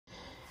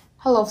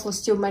Hello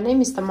Flostube, my name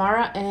is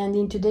Tamara and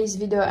in today's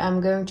video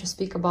I'm going to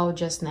speak about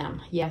Just Nan.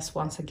 Yes,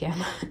 once again.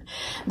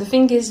 The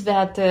thing is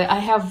that I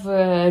have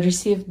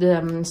received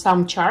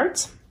some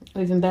charts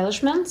with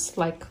embellishments,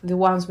 like the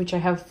ones which I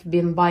have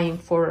been buying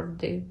for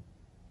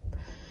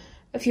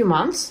a few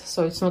months,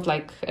 so it's not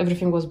like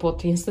everything was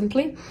bought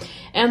instantly.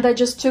 And I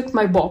just took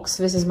my box,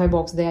 this is my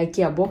box, the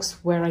IKEA box,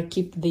 where I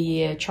keep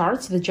the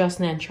charts, the Just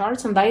Nan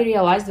charts, and I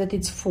realized that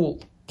it's full.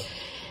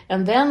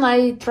 And then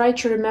I tried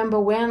to remember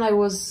when I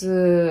was,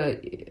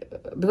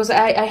 because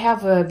I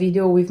have a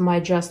video with my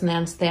Just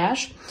Nan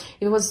stash.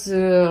 It was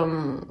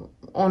I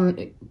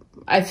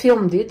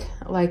filmed it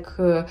like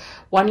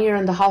 1.5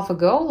 years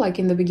ago, like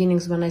in the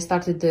beginnings when I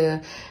started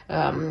the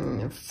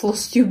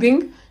floss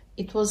tubing.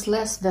 It was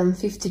less than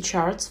 50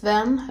 charts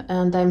then,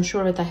 and I'm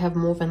sure that I have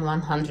more than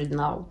 100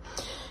 now.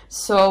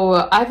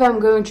 So either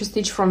I'm going to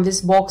stitch from this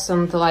box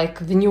and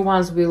like the new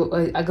ones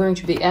are going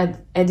to be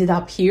added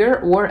up here,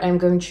 or I'm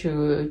going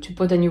to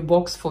put a new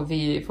box for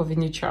the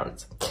new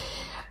charts.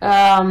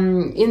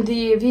 In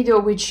the video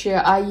which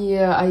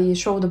I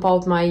showed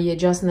about my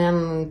Just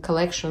Nan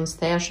collection,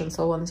 stash and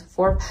so on and so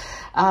forth,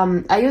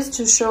 I used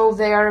to show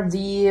there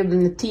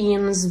the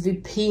themes,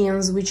 the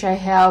pins which I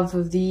have,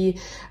 the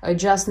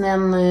Just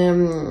Nan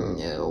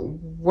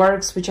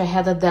works which I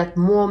had at that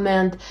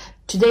moment.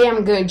 Today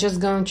I'm just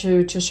going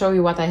to show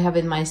you what I have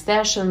in my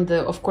stash, and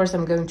of course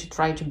I'm going to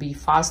try to be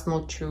fast,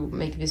 not to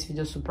make this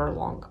video super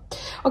long.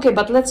 Okay,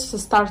 but let's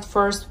start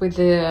first with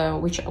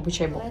which I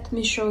bought. Let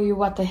me show you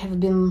what I have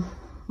been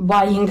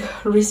buying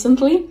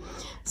recently.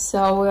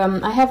 So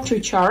I have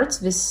 2 charts,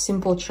 these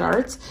simple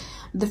charts.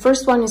 The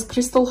first one is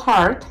Crystal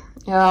Heart,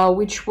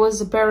 which was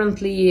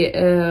apparently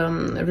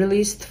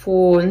released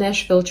for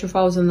Nashville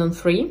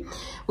 2003,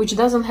 which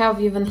doesn't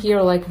have even here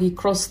like the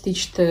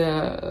cross-stitched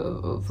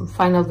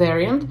final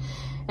variant.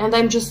 And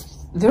I'm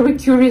just very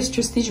curious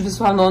to stitch this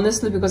one,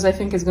 honestly, because I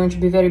think it's going to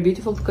be very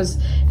beautiful, because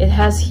it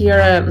has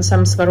here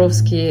some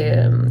Swarovski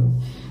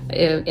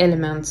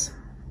elements.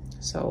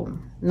 So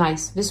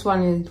nice. This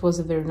one, it was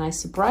a very nice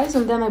surprise.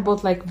 And then I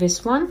bought like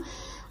this one,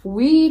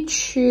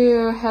 which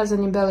has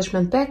an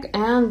embellishment pack,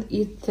 and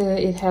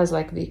it has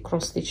like the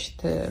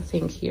cross-stitched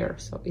thing here,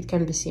 so it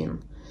can be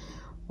seen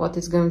what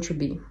it's going to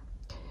be.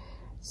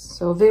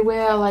 So they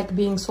were like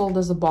being sold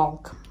as a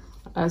bulk,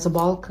 I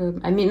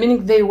mean,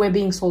 meaning they were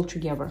being sold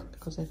together,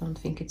 because I don't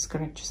think it's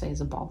correct to say as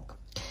a bulk.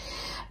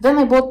 Then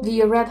I bought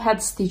the Red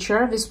Hat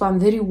Stitcher, this one,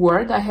 the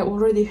reward. I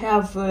already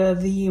have I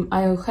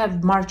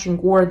have marching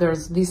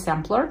orders, the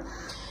sampler.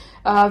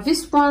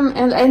 This one,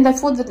 and I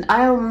thought that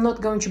I am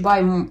not going to buy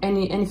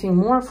anything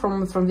more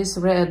from this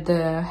Red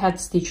Hat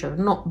Stitcher.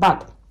 No,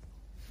 but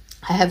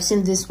I have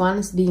seen this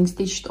one being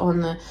stitched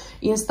on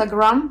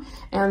Instagram,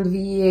 and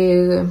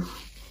the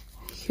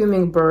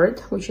hummingbird,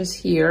 which is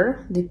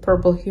here, the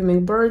purple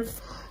hummingbird,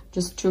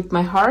 just took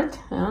my heart,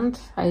 and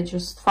I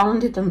just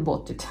found it and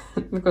bought it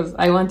because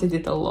I wanted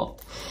it a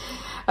lot.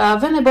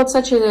 Then I bought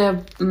such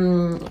a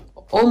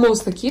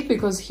almost a kit,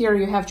 because here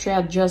you have to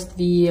add just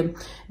the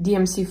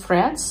DMC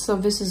threads. So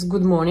this is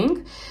Good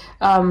Morning,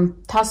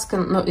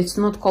 Tuscan, no, it's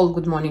not called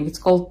Good Morning, it's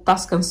called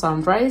Tuscan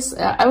Sunrise.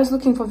 I was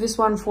looking for this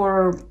one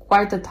for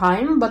quite a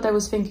time, but I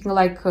was thinking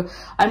like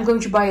I'm going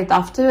to buy it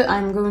after.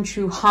 I'm going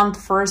to hunt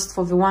first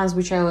for the ones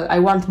which I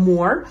want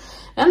more,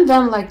 and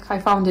then like I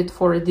found it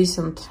for a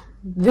decent,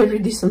 very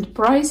decent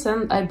price,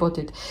 and I bought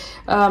it.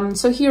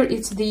 So here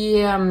it's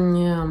the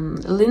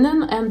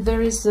linen, and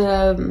there is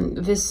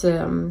this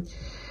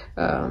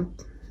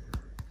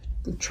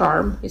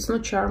charm. It's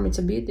not charm, it's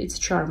a bead, it's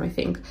charm, I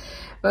think.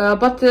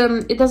 But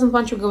it doesn't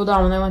want to go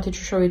down. I wanted to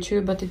show it to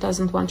you, but it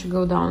doesn't want to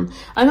go down.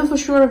 I know for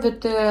sure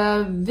that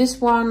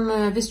this one,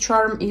 this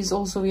charm is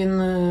also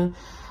in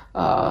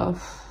I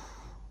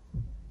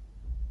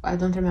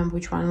don't remember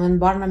which one, when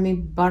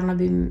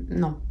Barnaby,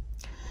 no,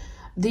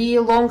 the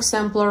long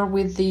sampler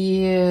with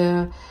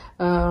the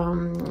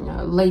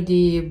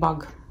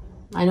ladybug.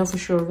 I know for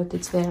sure that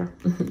it's there.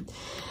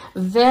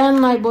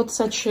 Then I bought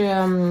such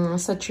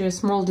a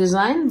small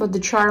design, but the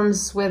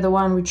charms were the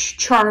one which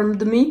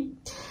charmed me,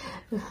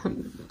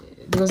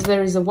 because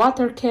there is a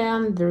water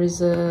can, there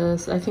is a,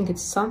 I think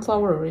it's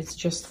sunflower, or it's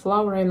just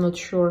flower, I'm not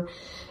sure,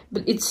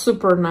 but it's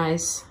super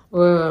nice.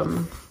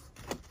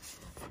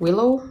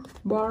 Willow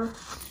bar,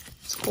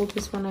 it's called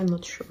this one, I'm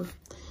not sure,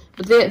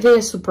 but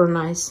they're super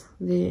nice.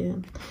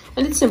 And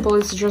it's simple,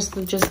 it's just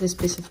this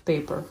piece of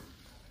paper.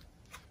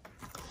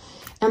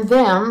 And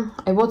then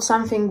I bought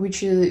something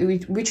which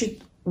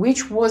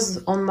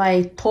was on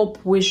my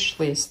top wish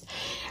list.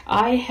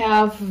 I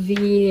have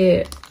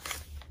the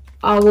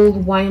Owl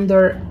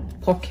Winder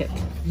Pocket.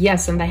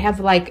 Yes, and I have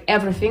like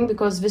everything,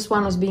 because this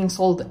one was being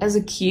sold as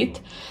a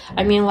kit.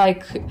 I mean,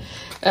 like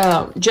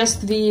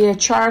just the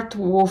chart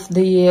of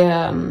the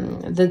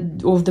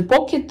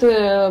pocket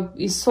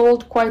is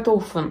sold quite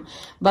often,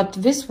 but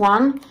this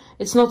one,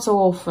 it's not so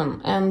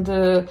often, and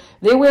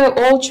they were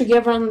all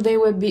together, and they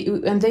were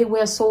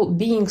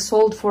being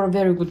sold for a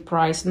very good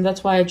price, and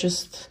that's why I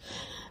just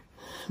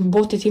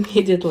bought it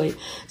immediately.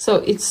 So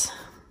it's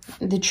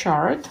the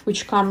chart,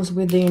 which comes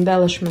with the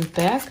embellishment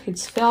pack.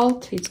 It's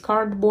felt, it's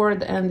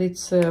cardboard, and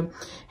it's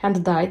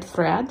hand-dyed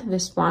thread,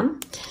 this one.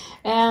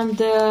 And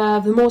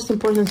the most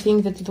important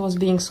thing, that it was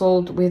being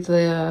sold with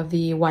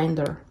the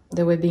winder.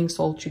 They were being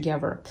sold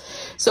together.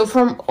 So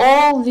from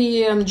all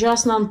the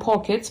Just Nan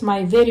pockets,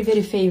 my very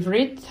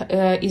favorite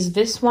is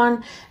this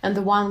one, and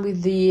the one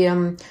with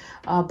the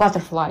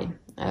butterfly.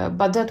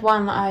 But that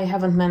one I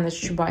haven't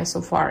managed to buy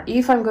so far.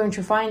 If I'm going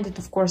to find it,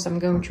 of course I'm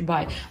going to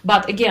buy.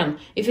 But again,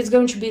 if it's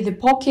going to be the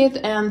pocket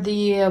and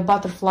the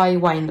butterfly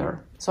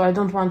winder, so I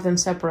don't want them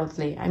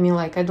separately. I mean,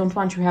 like, I don't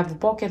want to have the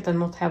pocket and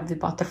not have the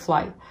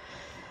butterfly,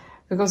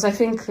 because I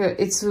think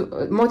it's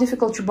more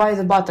difficult to buy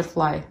the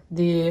butterfly.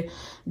 The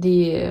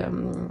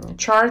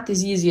chart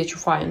is easier to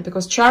find,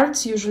 because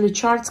usually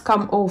charts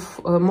come off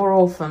more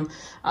often,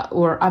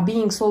 or are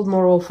being sold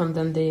more often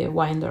than the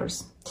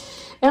winders.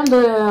 And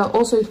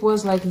also it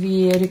was like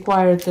the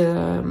required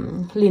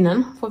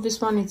linen. For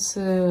this one it's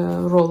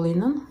raw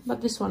linen,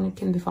 but this one it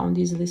can be found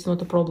easily, it's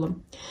not a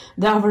problem.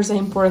 The others are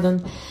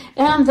important.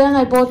 And then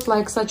I bought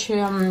like such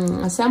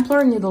a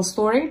sampler, Needle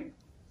Story.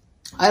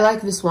 I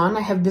like this one.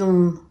 I have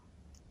been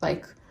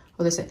like,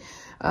 what do I say?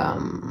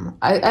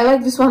 I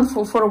like this one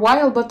for a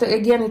while, but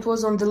again, it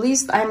was on the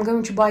list. I'm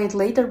going to buy it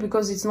later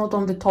because it's not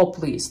on the top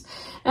list.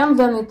 And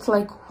then it's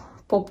like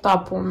popped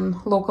up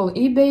on local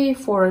eBay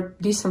for a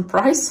decent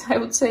price, I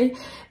would say,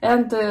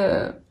 and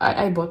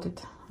I bought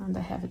it and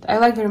I have it. I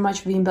like very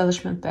much the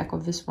embellishment pack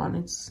of this one.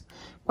 It's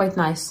quite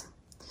nice,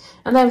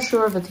 and I'm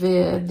sure that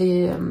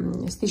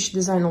the stitch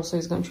design also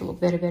is going to look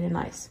very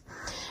nice.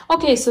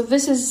 Okay, so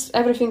this is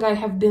everything I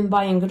have been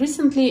buying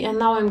recently, and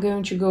now I'm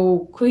going to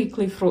go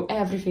quickly through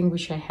everything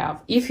which I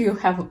have. If you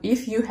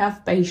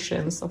have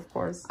patience, of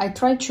course. I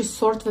tried to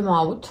sort them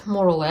out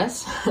more or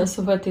less,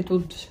 so that it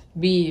would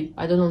be,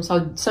 I don't know,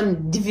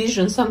 some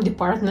division, some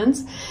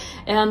departments.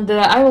 And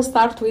I will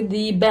start with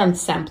the band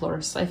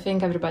samplers. I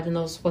think everybody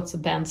knows what's a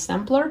band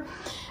sampler.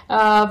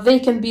 They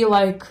can be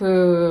like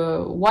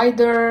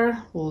wider,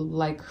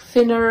 like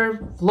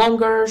thinner,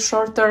 longer,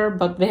 shorter,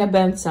 but they are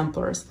band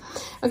samplers.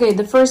 Okay,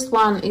 the first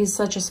one is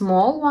such a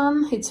small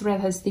one. It's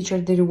Red Hat Stitcher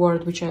The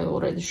Reward, which I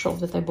already showed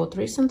that I bought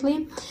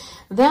recently.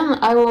 Then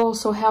I will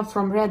also have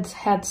from Red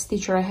Hat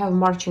Stitcher, I have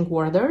Marching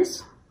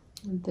Orders,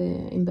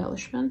 the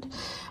embellishment.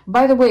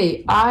 By the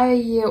way,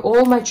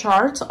 all my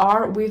charts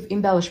are with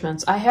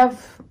embellishments. I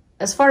have,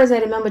 as far as I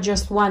remember,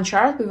 just one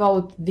chart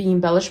without the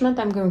embellishment.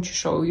 I'm going to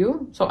show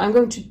you. So I'm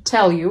going to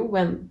tell you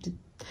when the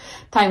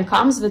time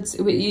comes that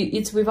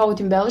it's without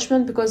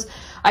embellishment, because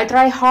I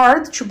try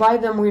hard to buy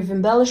them with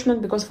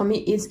embellishment, because for me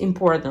it's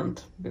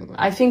important.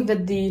 I think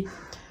that the,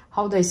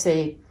 how do I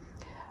say,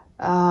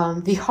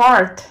 the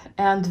heart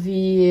and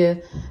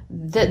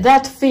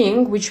that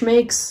thing which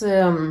makes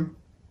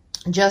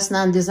Just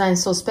Nan design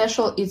so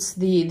special, it's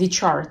the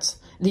charts.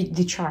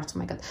 The charts, oh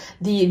my god,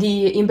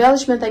 the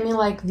embellishment. I mean,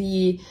 like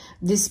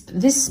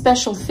these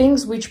special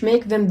things which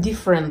make them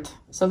different.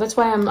 So that's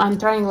why I'm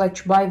trying like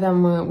to buy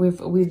them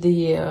with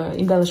the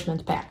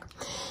embellishment pack.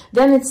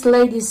 Then it's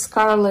Lady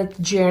Scarlet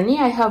Journey.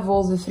 I have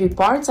all the 3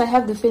 parts. I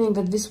have the feeling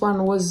that this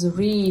one was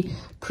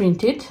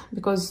reprinted,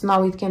 because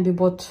now it can be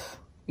bought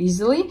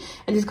easily,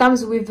 and it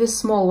comes with the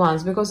small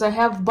ones, because I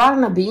have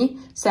Barnaby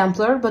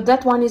sampler, but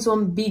that one is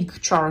on big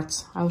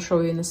charts. I'll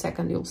show you in a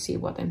second, you'll see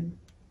what I'm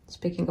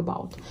speaking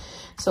about.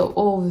 So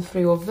all the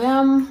 3 of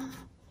them,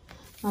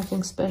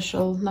 nothing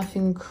special,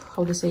 nothing,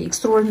 how to say,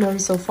 extraordinary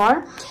so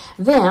far.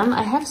 Then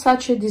I have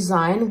such a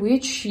design,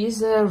 which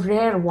is a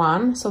rare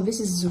one. So this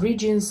is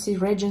Regency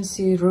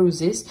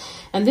Roses,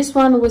 and this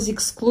one was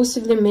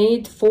exclusively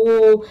made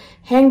for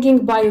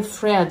hanging by a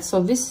thread.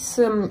 So this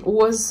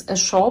was a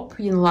shop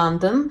in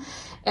London,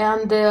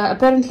 and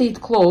apparently it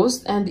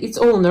closed, and its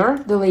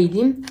owner, the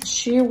lady,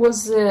 she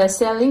was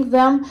selling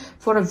them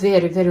for a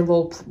very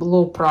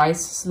low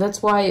price. So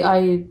that's why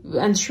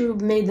and she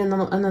made an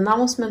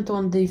announcement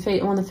on the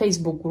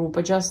Facebook group,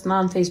 a Just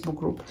Nan Facebook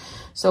group.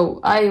 So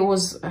I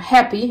was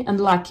happy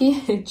and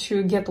lucky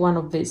to get one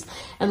of these.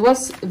 And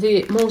what's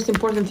the most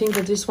important thing,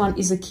 that this one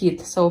is a kit.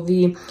 So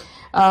the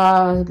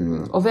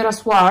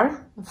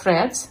Overassoir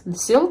threads, the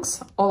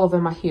silks, all of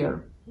them are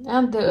here.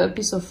 And a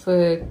piece of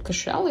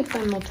cashel, if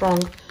I'm not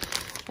wrong,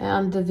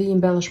 and the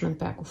embellishment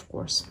pack, of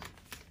course.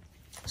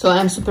 So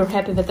I'm super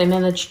happy that I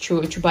managed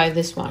to buy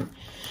this one.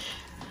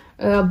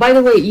 By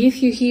the way,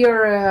 if you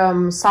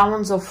hear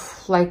sounds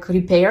of like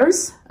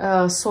repairs,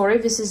 sorry,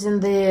 this is in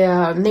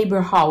the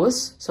neighbor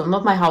house. So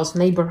not my house,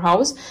 neighbor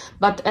house.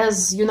 But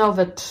as you know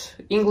that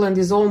England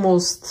is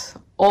almost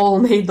all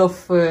made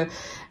of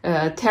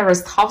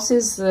terraced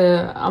houses,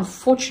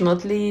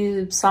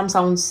 unfortunately some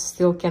sounds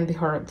still can be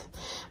heard.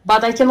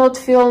 But I cannot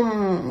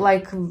film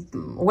like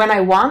when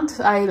I want.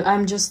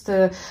 I'm just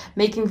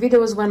making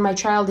videos when my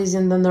child is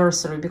in the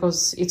nursery,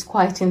 because it's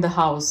quiet in the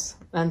house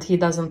and he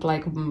doesn't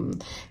like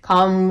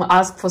come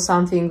ask for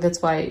something. That's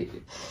why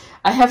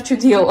I have to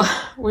deal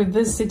with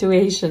this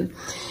situation.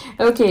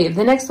 Okay,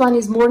 the next one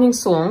is Morning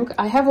Song.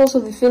 I have also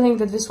the feeling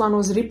that this one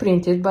was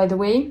reprinted, by the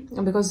way,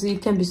 because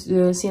it can be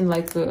seen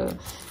like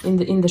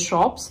in the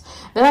shops.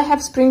 Then I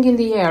have Spring in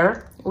the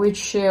Air,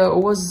 which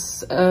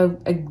was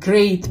a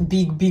great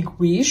big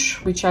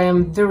wish, which I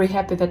am very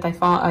happy that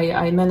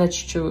I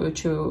managed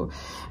to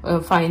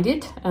find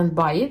it and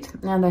buy it,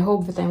 and I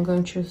hope that I'm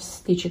going to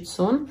stitch it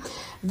soon.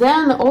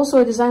 Then also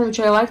a design which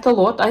I liked a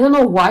lot. I don't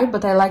know why,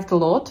 but I liked a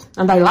lot,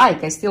 and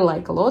I still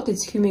like a lot.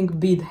 It's Humming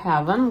Bead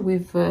Heaven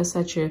with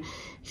such a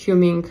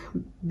humming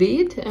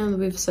bead and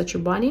with such a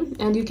bunny,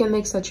 and you can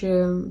make such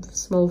a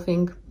small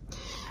thing.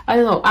 I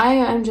don't know,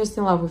 I'm just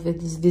in love with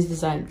this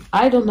design.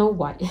 I don't know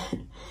why.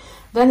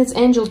 Then it's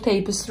Angel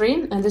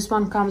Tapestry, and this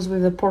one comes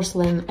with a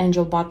porcelain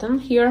angel button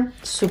here.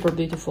 Super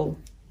beautiful.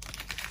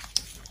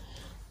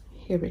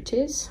 Here it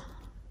is.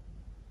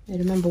 I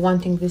remember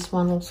wanting this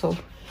one also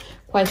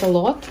quite a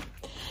lot.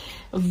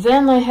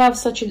 Then I have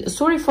such a...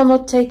 Sorry for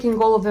not taking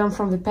all of them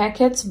from the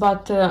packets,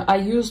 but I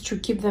used to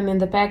keep them in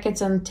the packets,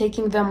 and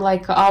taking them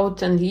like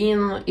out and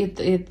in,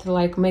 it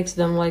like makes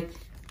them like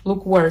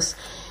look worse.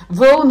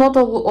 Though not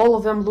all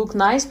of them look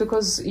nice,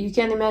 because you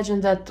can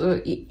imagine that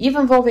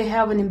even though they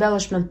have an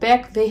embellishment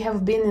pack, they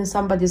have been in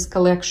somebody's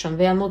collection.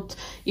 They are not...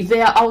 If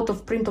they are out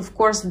of print, of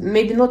course,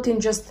 maybe not in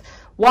just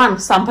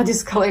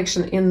somebody's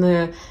collection,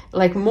 in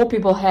like more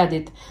people had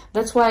it.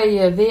 That's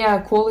why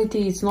their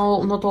quality is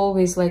not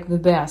always like the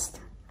best,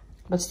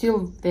 but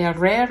still they are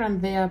rare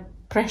and they are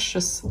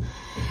precious.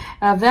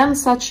 Then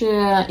such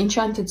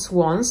enchanted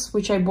swans,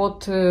 which I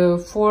bought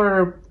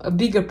for a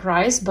bigger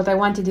price, but I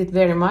wanted it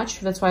very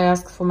much. That's why I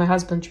asked for my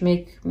husband to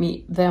make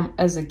me them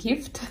as a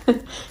gift.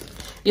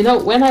 You know,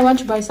 when I want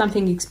to buy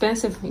something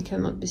expensive, it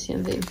cannot be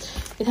seen there.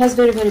 It has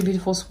very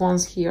beautiful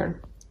swans here.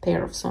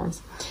 Pair of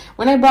swans.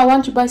 When I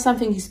want to buy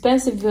something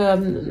expensive,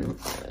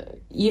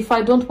 if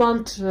I don't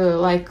want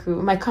like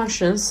my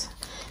conscience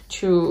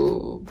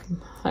to,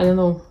 I don't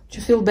know, to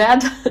feel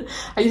bad,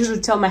 I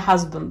usually tell my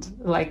husband,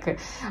 like,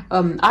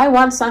 I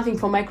want something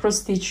for my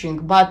cross stitching,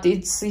 but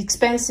it's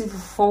expensive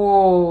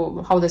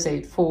for, how do I say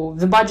it, for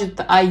the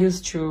budget I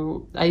used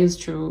to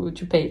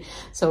pay.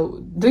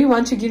 So do you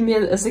want to give me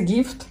as a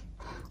gift?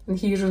 And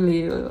he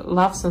usually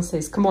laughs and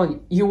says, come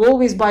on, you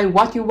always buy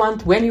what you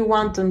want, when you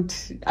want, and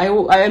I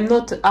am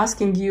not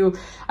asking you,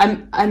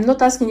 I'm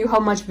not asking you how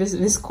much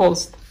this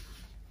cost.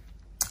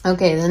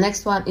 Okay, the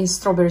next one is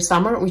Strawberry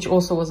Summer, which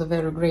also was a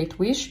very great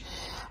wish.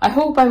 I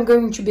hope I'm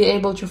going to be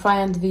able to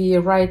find the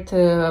right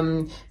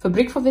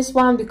fabric for this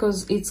one,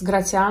 because it's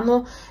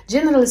Graziano.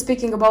 Generally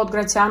speaking about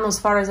Graziano, as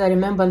far as I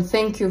remember, and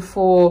thank you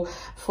for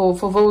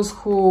those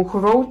who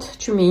wrote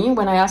to me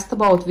when I asked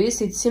about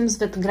this, it seems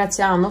that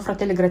Graziano,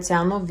 Fratelli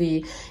Graziano,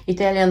 the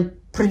Italian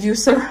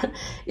producer,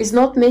 is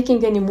not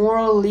making any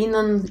more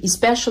linen,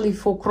 especially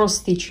for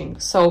cross-stitching.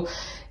 So,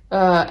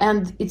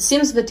 and it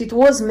seems that it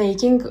was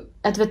making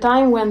at the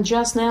time when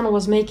Just Nan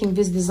was making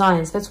these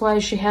designs. That's why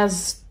she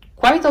has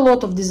quite a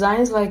lot of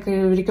designs like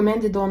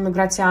recommended on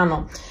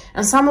Graziano,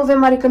 and some of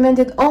them are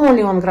recommended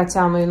only on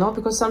Graziano, you know,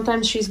 because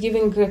sometimes she's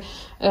giving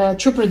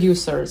two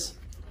producers.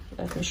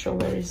 Let me show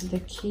where is the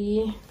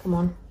key. Come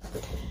on,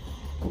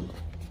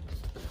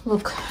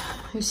 look,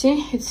 you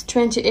see, it's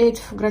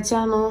 28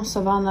 Graziano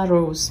Savannah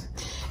Rose.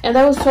 And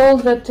I was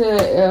told that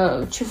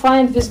to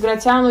find this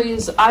Graziano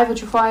is either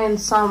to find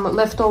some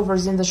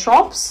leftovers in the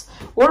shops,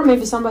 or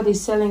maybe somebody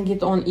is selling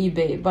it on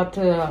eBay. But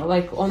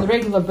like on a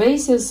regular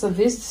basis,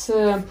 this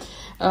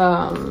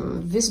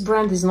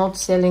brand is not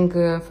selling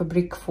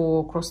fabric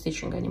for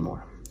cross-stitching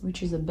anymore,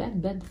 which is a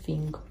bad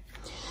thing.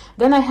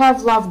 Then I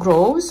have Love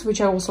Grows, which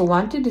I also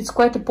wanted. It's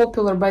quite a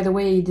popular, by the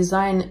way,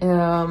 design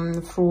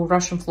through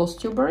Russian floss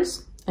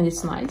tubers, and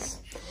it's nice.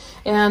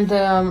 And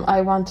I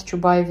want to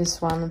buy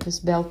this one, this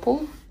bell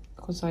pull,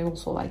 because I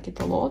also like it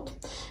a lot.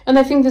 And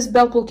I think this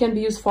bell pull can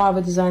be used for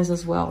other designs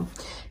as well.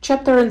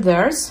 Chapter and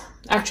Verse.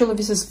 Actually,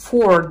 this is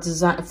four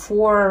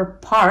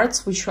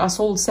parts which are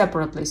sold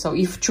separately. So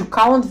if to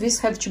count,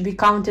 this have to be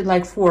counted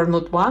like 4,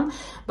 not 1.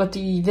 But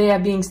they are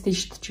being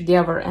stitched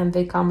together and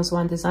they come as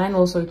one design.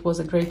 Also, it was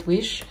a great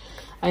wish.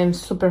 I am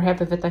super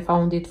happy that I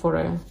found it for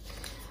a,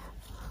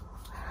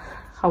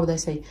 how would I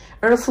say,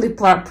 earthly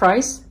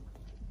price.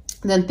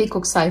 Then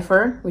Peacock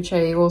Cipher, which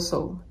I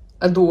also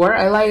adore.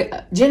 I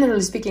like,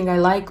 generally speaking, I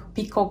like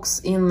peacocks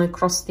in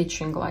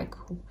cross-stitching, like,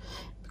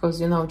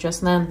 because, you know,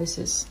 Just Nan, this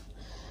is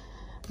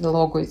the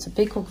logo, it's a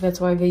peacock,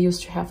 that's why they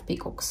used to have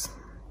peacocks.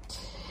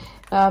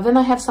 Then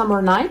I have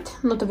Summer Night,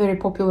 not a very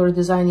popular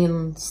design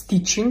in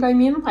stitching, I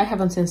mean. I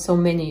haven't seen so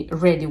many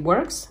ready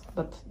works,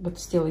 but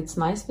still it's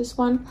nice, this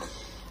one.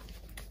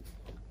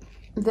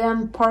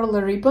 Then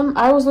Parlor Ribbon.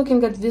 I was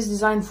looking at this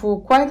design for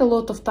quite a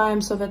lot of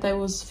time, so that I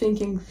was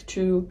thinking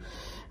to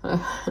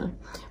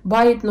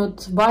buy it,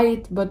 not buy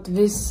it, but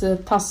these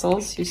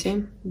tassels, you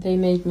see, they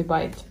made me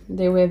buy it.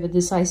 They were the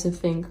decisive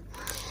thing.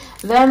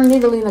 Then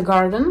Needle in a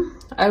Garden.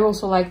 I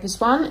also like this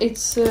one.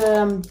 It's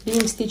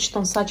being stitched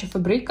on such a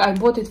fabric. I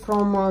bought it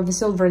from the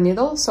Silver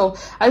Needle, so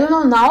I don't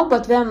know now,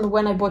 but then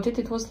when I bought it,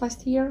 it was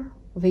last year,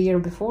 the year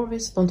before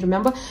this, don't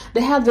remember.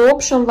 They had the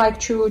option like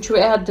to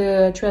add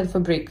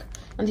fabric.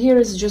 And here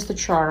is just a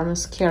charm, a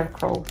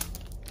scarecrow.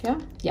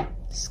 Yeah,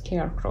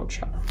 scarecrow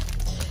charm.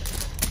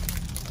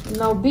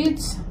 No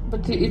beads,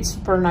 but it's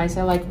super nice.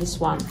 I like this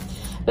one.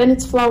 Then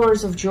it's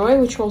Flowers of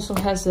Joy, which also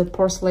has a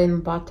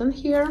porcelain button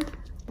here.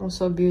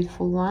 Also a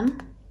beautiful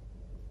one.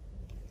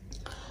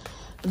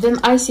 Then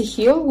Icy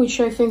Heel,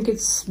 which I think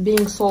it's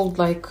being sold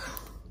like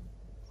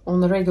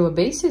on a regular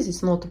basis.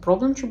 It's not a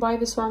problem to buy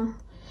this one.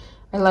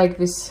 I like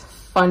this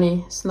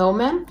funny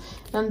snowman.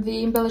 And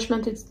the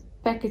embellishment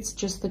pack, it's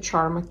just a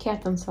charm, a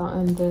cat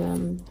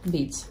and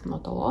beads,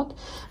 not a lot.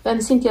 Then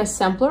Cynthia's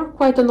Sampler,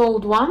 quite an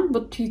old one,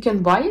 but you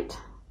can buy it.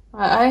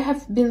 I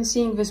have been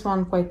seeing this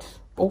one quite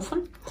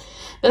often.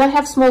 Then I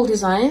have small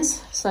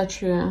designs,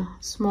 such a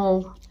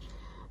small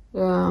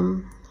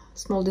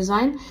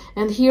design,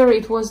 and here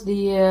it was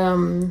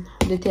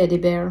the teddy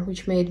bear,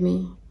 which made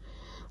me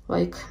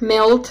like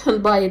melt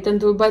and buy it. And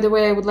by the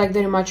way, I would like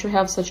very much to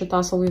have such a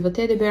tassel with a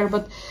teddy bear,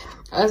 but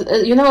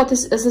you know what,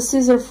 as a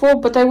scissor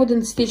fob, but I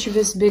wouldn't stitch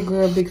this big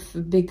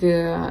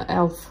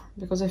elf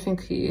because I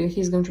think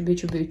he's going to be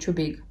too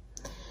big.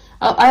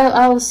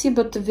 I'll see,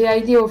 but the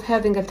idea of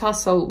having a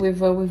tassel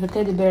with a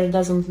teddy bear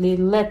doesn't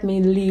let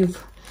me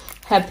live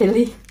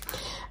happily.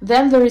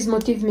 Then there is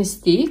Motif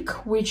Mystique,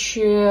 which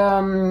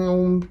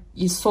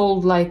is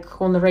sold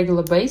like on a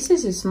regular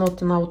basis. It's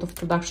not an out of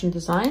production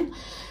design.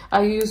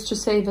 I used to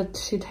say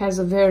that it has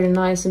a very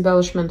nice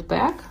embellishment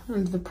pack,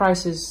 and the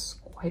price is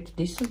quite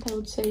decent, I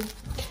would say.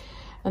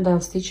 And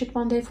I'll stitch it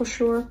one day for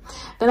sure.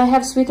 Then I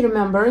have Sweet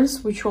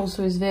Remembrance, which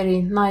also is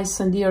very nice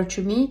and dear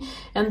to me.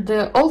 And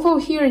although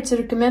here it's a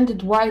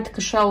recommended white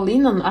cashel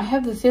linen, I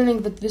have the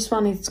feeling that this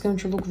one is going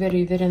to look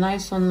very, very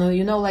nice on,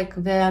 you know, like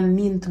the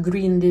mint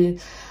green, the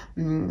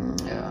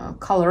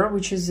color,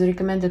 which is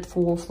recommended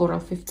for Floral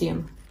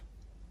 15.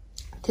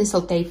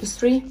 Tinsel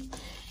Tapestry.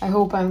 I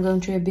hope I'm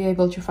going to be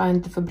able to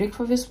find the fabric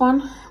for this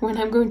one when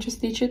I'm going to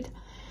stitch it.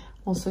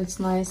 Also, it's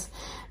nice.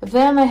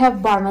 Then I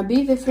have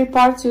Barnaby, the 3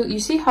 parts. You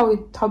see how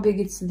big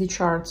it's the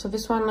chart. So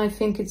this one, I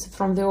think it's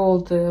from the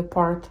old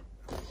part.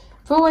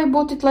 Though I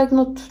bought it like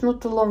not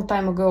a long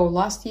time ago,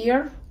 last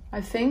year,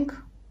 I think,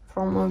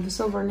 from the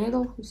Silver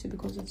Needle. You see,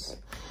 because it's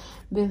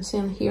been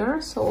seen here.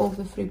 So all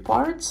the 3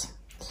 parts.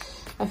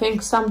 I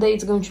think someday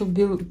it's going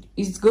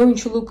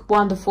to look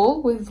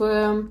wonderful with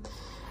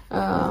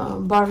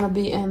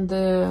Barnaby and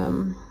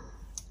the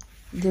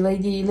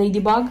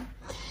ladybug.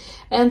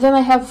 And then I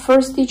have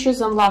First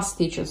Stitches and Last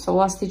Stitches. So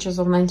Last Stitches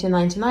of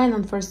 1999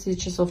 and First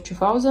Stitches of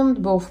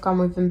 2000. Both come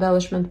with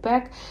embellishment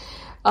pack.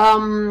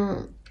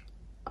 I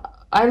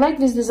like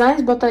these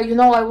designs, but you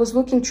know, I was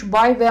looking to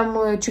buy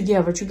them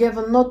together,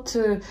 not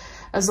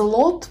as a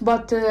lot,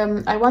 but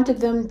I wanted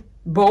them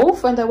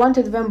both, and I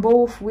wanted them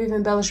both with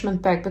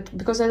embellishment pack, but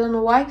because I don't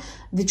know why,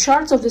 the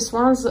charts of these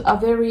ones are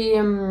very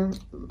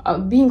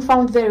being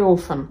found very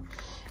often.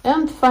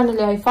 And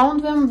finally I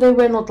found them. They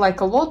were not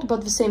like a lot,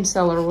 but the same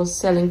seller was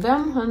selling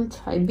them, and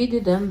I bid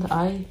it and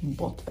I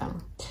bought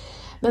them.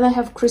 Then I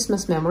have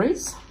Christmas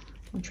Memories,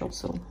 which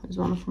also is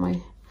one of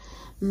my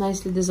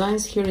nicely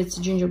designs. Here it's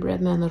a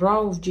gingerbread man, a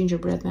row of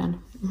gingerbread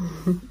man.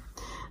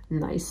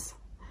 Nice,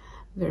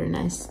 very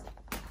nice.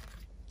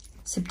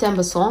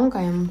 September Song.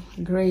 I am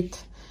a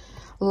great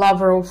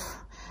lover of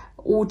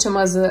autumn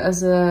as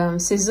a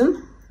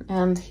season,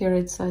 and here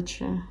it's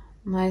such a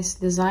nice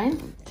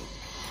design.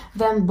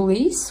 Then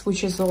Bliss,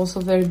 which is also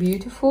very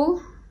beautiful,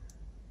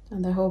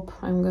 and I hope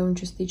I'm going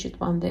to stitch it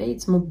one day.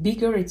 It's more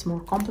bigger, it's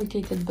more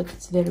complicated, but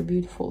it's very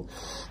beautiful.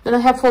 Then I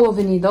have Follow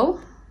the Needle.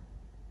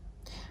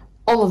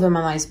 All of them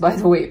are nice, by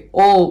the way,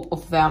 all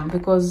of them,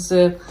 because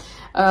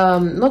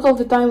not all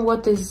the time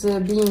what is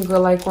being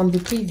like on the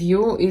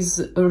preview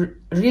is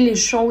really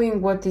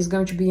showing what is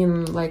going to be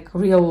in like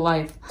real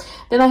life.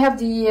 Then I have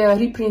the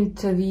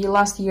reprint, the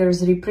last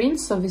year's reprint.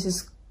 So this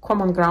is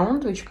Common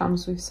Ground, which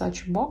comes with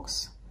such a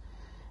box.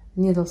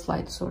 Needle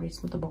slide, sorry,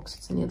 it's not a box,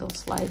 it's a needle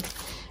slide.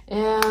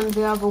 And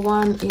the other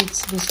one,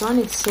 it's this one,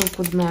 it's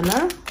Silkwood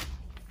Manor.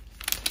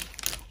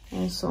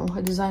 Also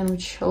a design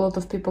which a lot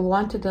of people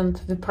wanted, and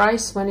the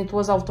price when it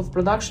was out of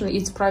production,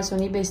 its price on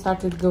eBay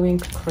started going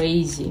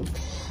crazy.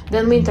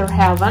 Then Winter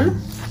Heaven,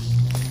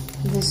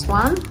 this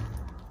one,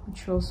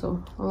 which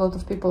also a lot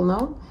of people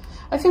know.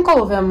 I think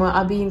all of them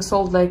are being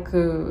sold like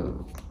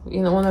on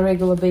a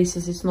regular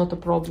basis. It's not a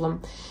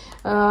problem.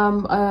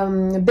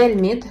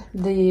 Belmid,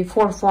 the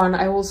 4th one,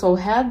 I also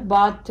had,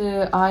 but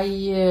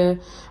I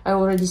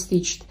already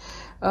stitched.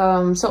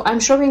 So I'm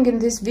showing in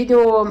this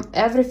video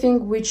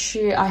everything which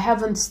I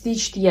haven't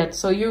stitched yet.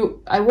 So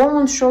I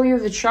won't show you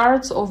the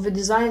charts of the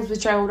designs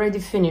which I already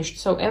finished.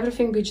 So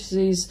everything which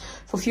is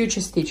for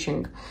future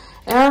stitching.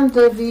 And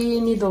the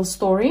Needle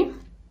Story,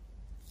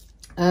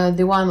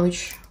 the one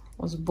which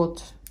was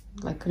bought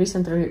like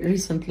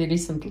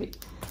recently.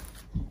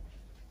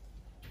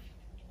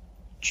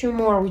 2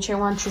 more which I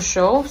want to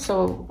show.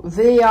 So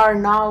they are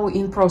now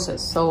in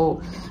process.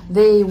 So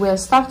they were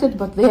started,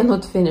 but they are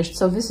not finished.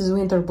 So this is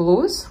Winter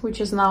Blues,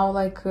 which is now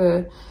like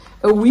a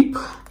whip.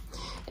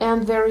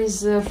 And there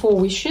is 4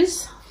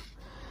 Wishes.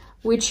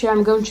 which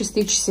I'm going to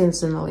stitch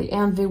seasonally,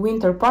 and the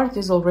winter part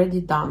is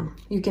already done.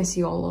 You can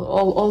see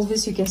all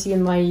this. You can see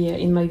in my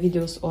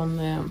videos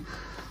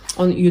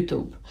on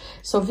YouTube.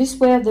 So these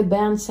were the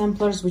band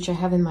samplers which I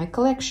have in my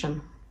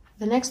collection.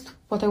 The next,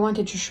 what I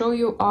wanted to show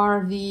you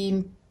are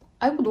the,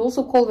 I would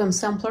also call them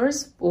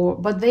samplers,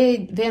 but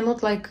they are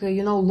not like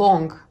you know,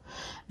 long.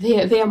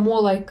 They are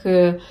more like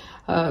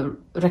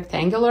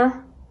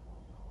rectangular.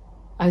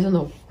 I don't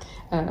know.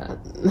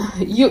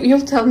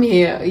 You'll tell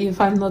me if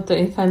I'm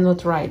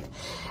not right.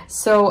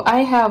 So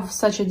I have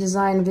such a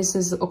design. This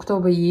is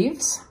October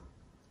Eves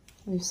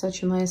with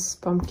such a nice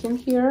pumpkin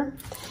here.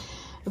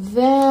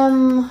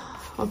 Then,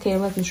 okay,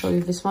 let me show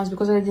you these ones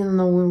because I didn't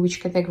know in which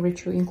category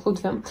to include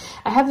them.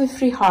 I have the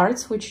 3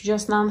 hearts, which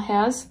Just Nan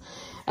has.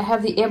 I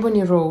have the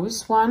ebony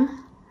rose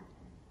one.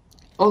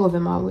 All of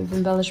them are with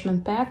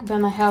embellishment pack.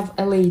 Then I have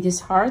a lady's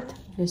heart,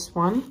 this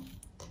one.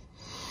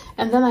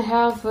 And then I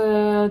have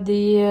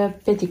the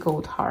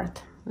petticoat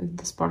heart with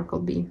the sparkle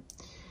bee.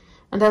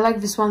 And I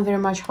like this one very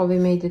much, how they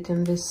made it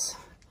in this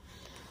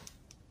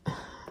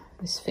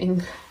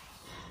thing.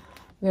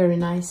 Very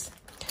nice.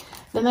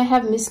 Then I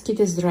have Miss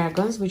Kitty's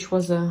Dragons, which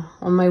was on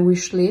my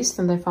wish list,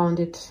 and I found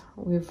it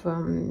with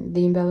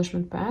the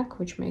embellishment pack,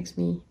 which makes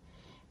me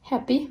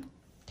happy.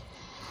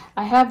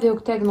 I have the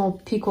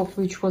octagonal peacock,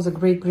 which was a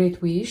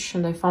great wish,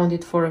 and I found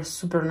it for a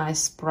super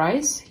nice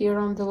price here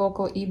on the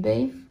local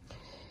eBay.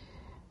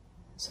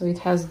 So it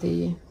has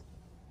the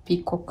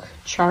peacock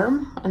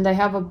charm, and I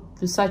have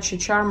such a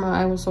charm.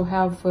 I also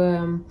have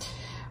a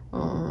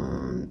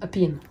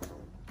pin.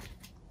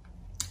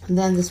 And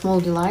then the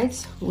Small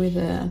Delights with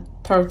a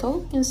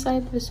turtle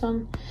inside this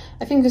one.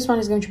 I think this one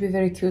is going to be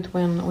very cute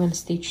when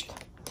stitched.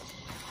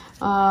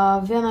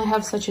 Then I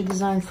have such a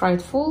design,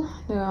 Frightful,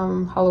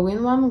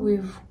 Halloween one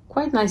with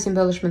quite nice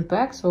embellishment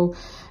pack. So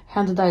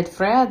hand-dyed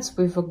threads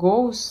with a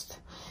ghost.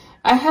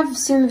 I have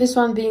seen this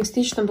one being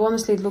stitched, and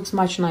honestly it looks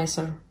much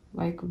nicer,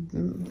 like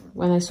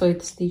when I saw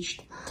it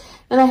stitched.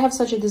 Then I have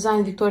such a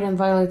design, Victorian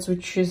Violets,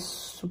 which is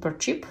super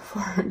cheap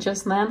for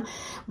Just Nan,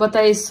 but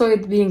I saw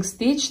it being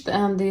stitched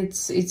and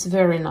it's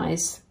very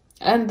nice.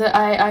 And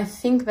I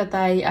think that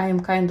I am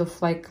kind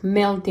of like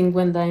melting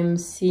when I'm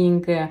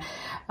seeing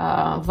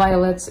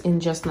violets in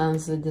Just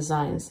Nan's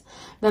designs.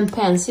 Then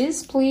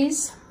Pansies,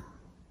 Please.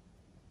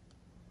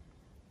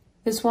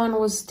 This one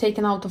was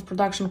taken out of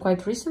production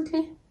quite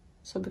recently,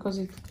 so because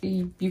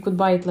you could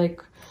buy it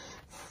like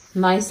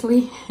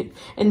nicely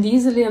and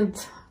easily,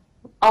 and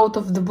out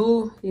of the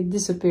blue it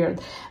disappeared.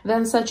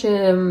 Then such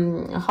a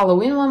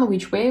Halloween one,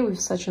 Witch Way,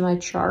 with such a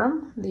nice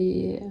charm,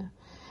 the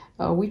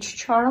witch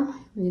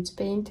charm, it's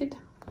painted.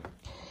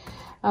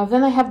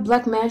 Then I have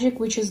Black Magic,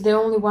 which is the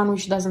only one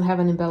which doesn't have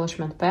an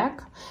embellishment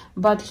pack,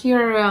 but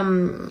here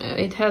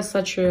it has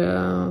such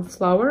a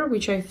flower,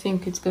 which I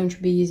think it's going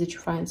to be easy to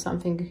find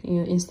something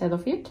instead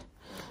of it,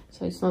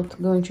 so it's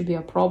not going to be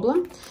a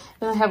problem.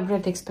 Then I have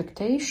Great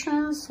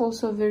Expectations,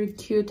 also a very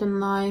cute and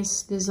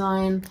nice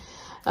design.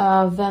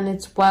 Then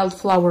it's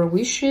Wildflower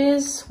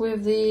Wishes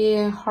with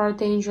the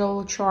Heart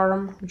Angel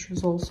charm, which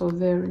is also a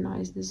very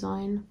nice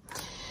design.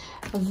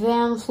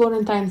 Then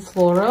Florentine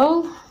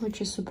Floral, which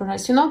is super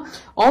nice. You know,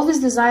 all these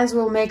designs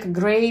will make a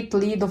great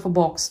lid of a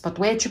box, but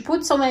where to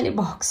put so many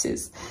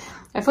boxes?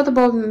 I thought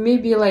about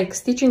maybe like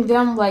stitching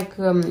them, like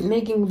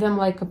making them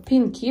like a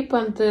pin keep,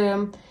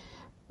 and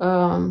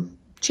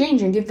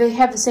changing, if they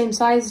have the same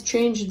size,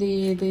 change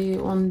the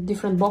on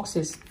different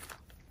boxes.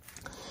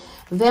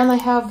 Then I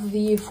have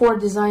the 4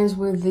 designs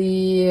with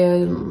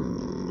the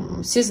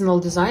seasonal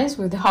designs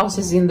with the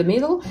houses in the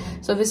middle.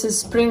 So this is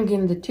Spring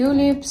in the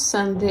Tulips,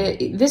 and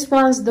these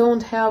ones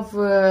don't have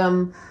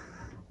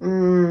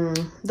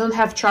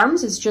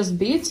charms, it's just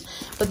beads,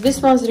 but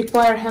these ones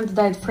require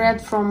hand-dyed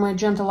thread from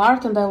Gentle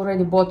Art, and I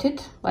already bought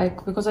it,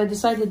 like, because I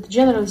decided,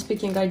 generally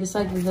speaking, I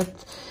decided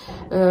that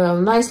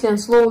nicely and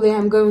slowly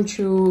I'm going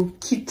to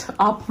kit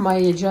up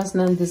my Just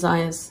Nan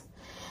designs.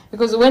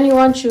 Because when you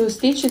want to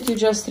stitch it, you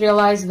just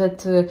realize that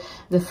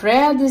the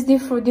thread is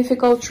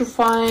difficult to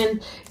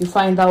find. You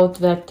find out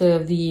that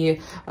the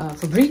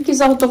fabric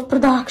is out of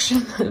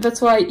production. That's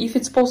why, if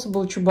it's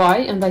possible to buy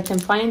and I can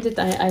find it,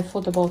 I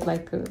thought about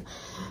like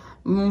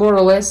more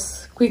or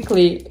less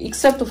quickly,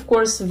 except of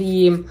course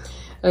the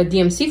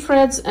DMC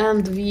threads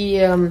and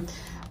the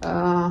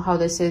how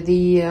they say,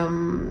 the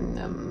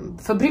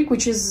fabric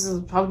which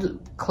is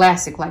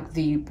classic, like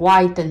the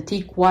white,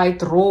 antique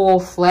white, raw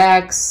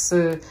flax.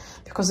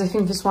 Because I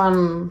think this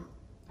one,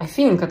 I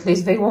think at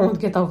least they won't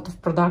get out of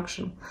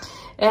production.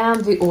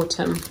 And the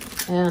autumn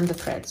and the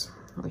threads,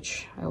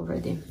 which I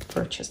already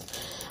purchased.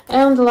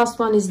 And the last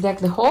one is Deck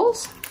the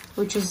Halls,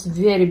 which is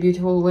very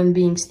beautiful when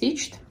being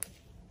stitched.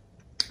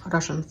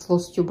 Russian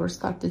floss tubers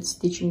started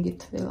stitching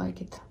it, they like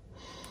it.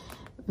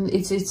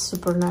 It's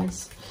super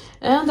nice.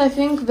 And I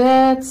think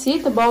that's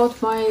it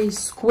about my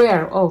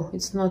square. Oh,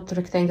 it's not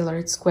rectangular,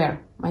 it's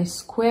square. My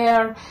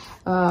square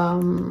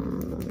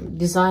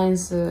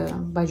designs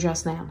by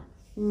Just Nan.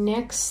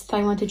 Next,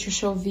 I wanted to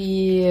show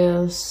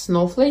the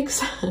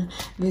snowflakes.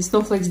 The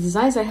snowflakes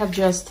designs. I have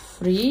just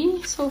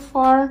 3 so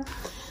far.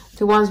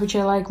 the ones which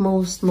I like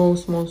most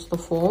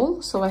of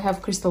all. So I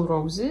have crystal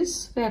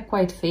roses. They are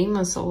quite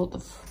famous. A lot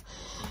of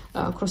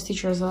cross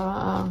stitchers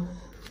are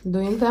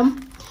doing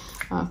them,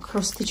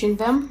 cross stitching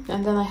them.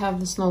 And then I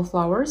have the snow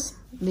flowers.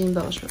 The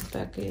embellishment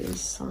pack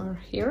is somewhere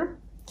here.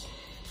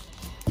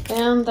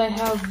 And I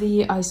have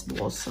the ice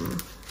blossom.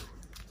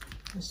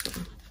 This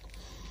one.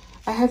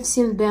 I have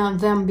seen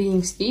them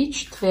being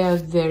stitched. They are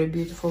very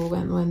beautiful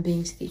when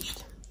being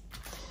stitched.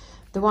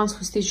 The ones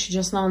who stitched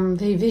Just Nan,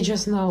 they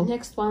just know.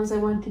 Next ones I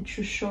wanted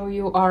to show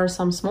you are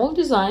some small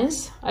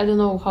designs. I don't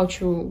know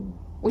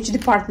which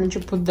department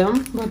to put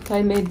them, but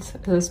I made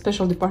a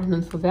special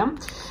department for them.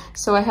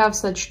 So I have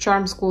such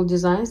charm school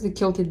designs, the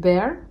quilted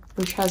bear,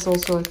 which has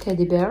also a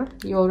teddy bear.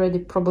 You already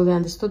probably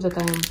understood that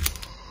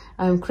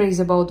I'm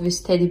crazy about these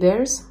teddy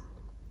bears.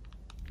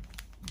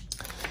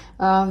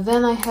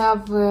 Then I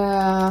have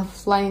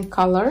flying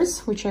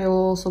colors, which I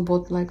also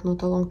bought like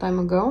not a long time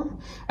ago.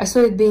 I saw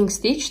it being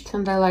stitched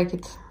and I like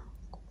it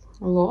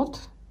a lot.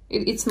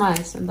 It's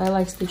nice and I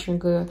like stitching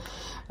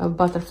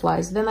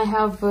butterflies. Then I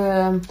have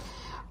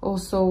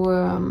also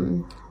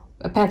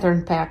a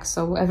pattern pack,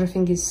 so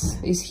everything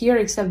is here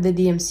except the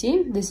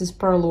DMC. This is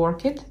Pearl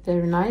Orchid,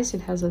 very nice.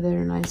 It has a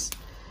very nice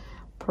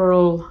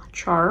pearl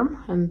charm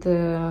and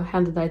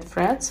hand-dyed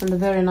threads and a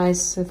very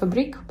nice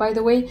fabric, by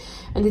the way.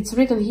 And it's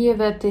written here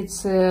that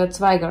it's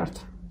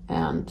Zweigart,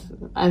 and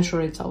I'm sure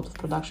it's out of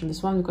production,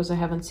 this one, because I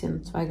haven't seen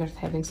Zweigart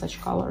having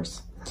such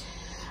colors.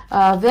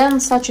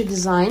 Then such a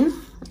design.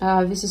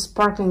 This is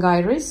Sparkling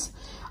Iris.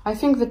 I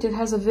think that it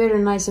has a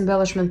very nice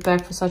embellishment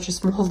pack for such a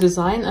small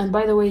design. And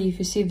by the way, if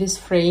you see this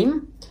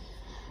frame,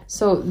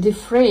 so the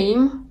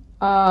frame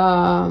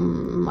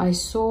I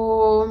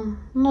saw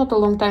not a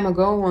long time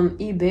ago on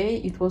eBay.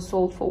 It was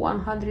sold for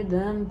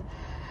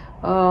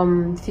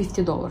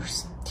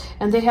 $150,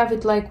 and they have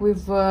it like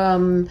with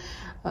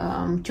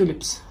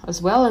tulips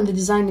as well, and the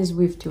design is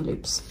with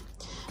tulips.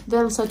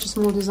 Then such a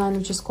small design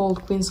which is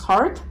called Queen's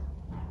Heart.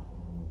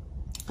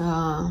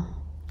 I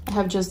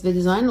have just the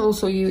design.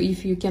 Also,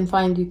 if you can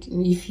find,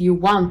 if you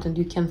want and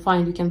you can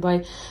find, you can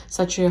buy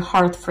such a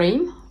heart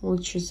frame,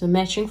 which is a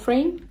matching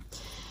frame.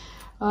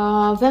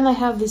 Then I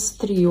have this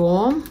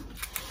trio.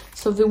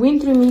 So the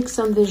Wintry Mix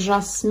and the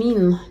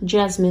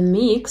Jasmine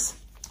Mix.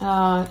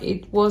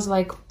 It was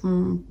like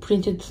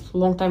printed a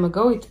long time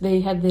ago.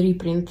 They had the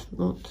reprint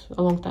not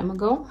a long time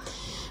ago.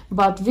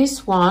 But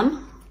this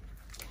one,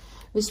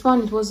 it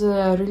was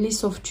a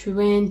release of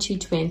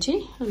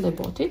 2020, and I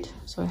bought it.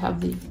 So I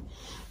have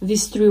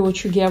this trio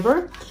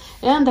together,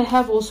 and I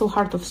have also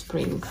Heart of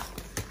Spring.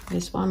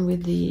 This one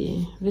with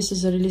this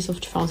is a release of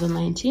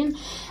 2019.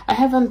 I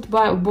haven't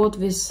bought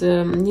this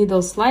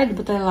needle slide,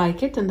 but I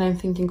like it and I'm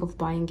thinking of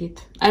buying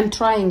it. I'm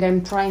trying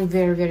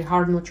very, very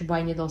hard not to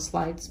buy needle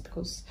slides,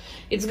 because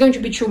it's going to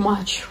be too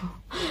much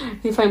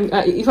if I'm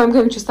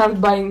going to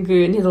start buying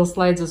needle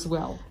slides as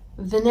well.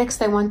 The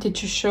next I wanted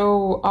to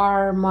show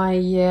are my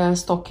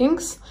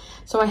stockings.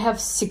 So I have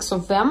 6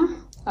 of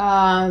them.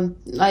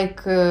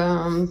 Let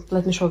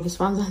me show this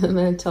one and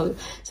then I'll tell you.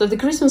 So the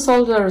Christmas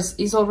orders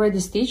is already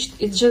stitched.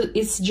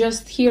 It's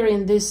just here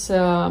in this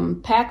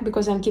pack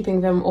because I'm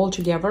keeping them all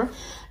together.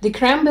 The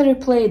cranberry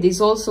plaid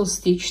is also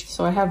stitched,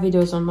 so I have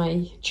videos on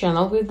my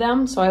channel with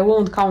them, so I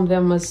won't count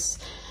them as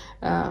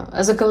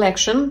a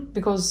collection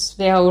because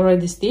they are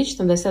already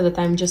stitched, and I said that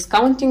I'm just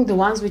counting the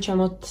ones which are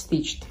not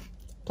stitched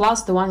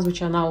plus the ones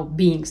which are now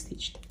being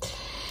stitched.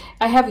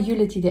 I have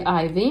Utility the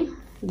Ivy.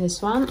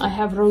 This one. I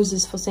have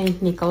Roses for Saint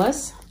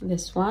Nicholas.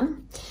 This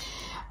one.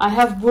 I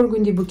have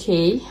Burgundy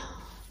Bouquet.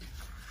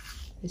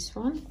 This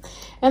one.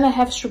 And I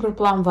have Sugar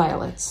Plum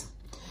Violets.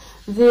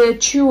 The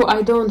 2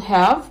 I don't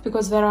have,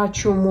 because there are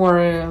 2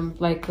 more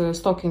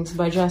stockings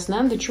by Just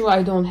Nan. The 2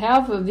 I don't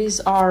have. These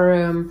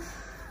are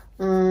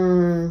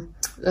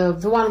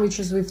the one which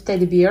is with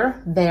teddy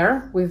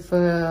bear with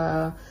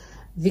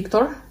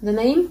Victor, the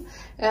name,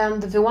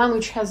 and the one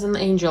which has an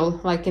angel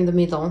like in the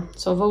middle.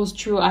 So those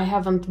 2 I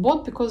haven't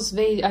bought because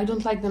I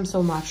don't like them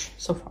so much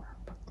so far,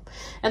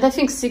 and I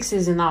think 6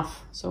 is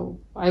enough. So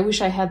I wish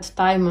I had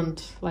time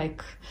and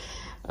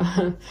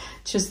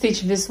to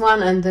stitch this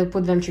one and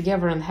put them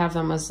together and have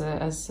them as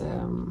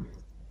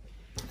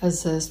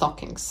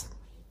stockings.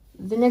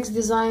 The next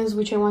designs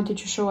which I wanted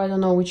to show, I don't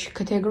know which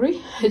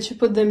category to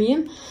put them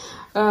in.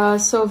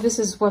 So this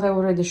is what I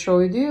already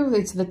showed you.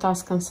 It's the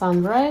Tuscan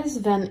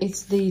Sunrise, then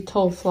it's the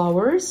Tall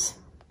Flowers,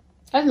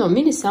 I don't know,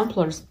 mini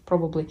samplers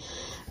probably.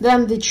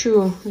 Then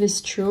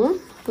this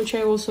 2, which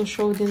I also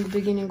showed in the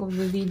beginning of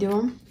the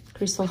video,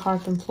 Crystal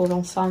Heart and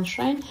Floral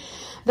Sunshine.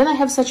 Then I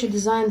have such a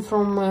design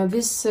from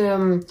this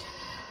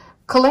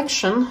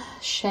collection,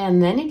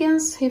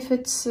 Shenanigans, if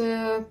it's,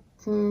 I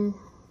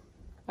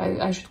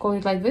should call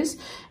it like this.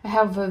 I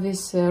have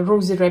this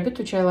Rosy Rabbit,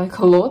 which I like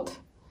a lot,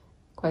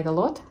 quite a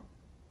lot.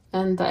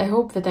 And I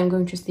hope that I'm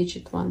going to stitch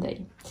it one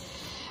day.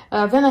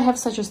 Then I have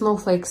such a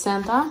Snowflake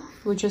Santa,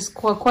 which is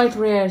quite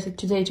rare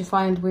today to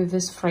find with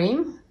this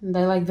frame. And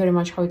I like very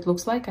much how it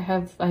looks like.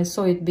 I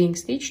saw it being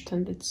stitched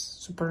and it's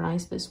super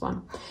nice, this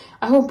one.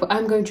 I hope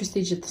I'm going to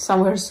stitch it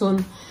somewhere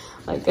soon,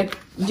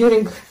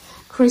 during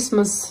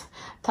Christmas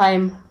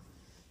time.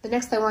 The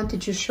next I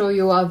wanted to show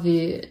you are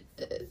the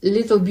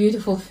little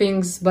beautiful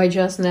things by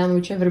Just Nan,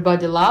 which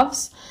everybody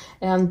loves,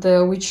 and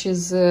which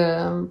is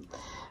the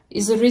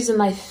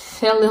reason I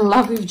fell in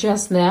love with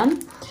Just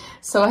Nan.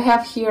 So I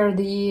have here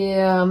the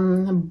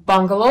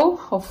bungalow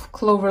of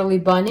Cloverly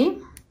Bunny.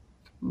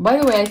 By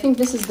the way, I think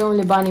this is the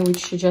only bunny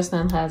which Just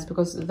Nan has,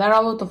 because there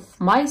are a lot of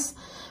mice,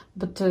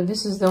 but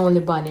this is the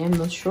only bunny, I'm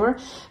not sure.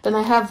 Then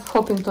I have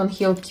Hoppington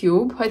Hill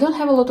cube. I don't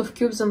have a lot of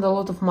cubes and a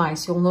lot of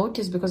mice, you'll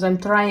notice, because I'm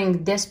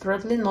trying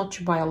desperately not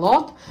to buy a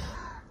lot.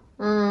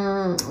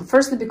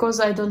 Firstly,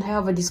 because I don't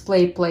have a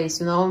display place,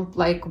 you know,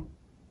 like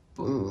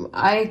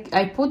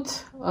I put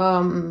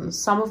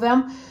some of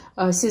them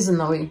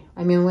seasonally,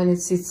 I mean when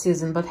it's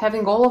season, but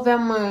having all of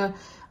them,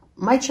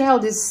 my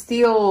child is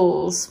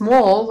still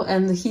small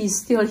and he's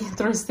still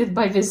interested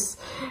by these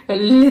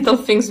little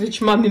things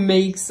which mommy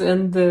makes,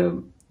 and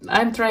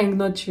I'm trying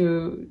not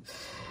to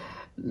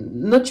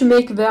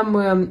make them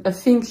a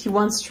thing he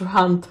wants to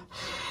hunt.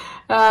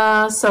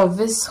 So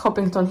this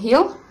Hoppington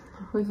Hill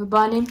with a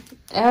bunny.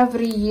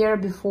 Every year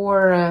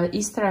before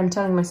Easter, I'm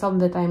telling myself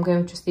that I'm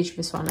going to stitch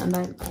this one, and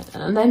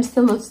I'm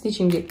still not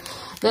stitching it.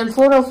 Then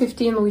Floral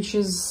 15, which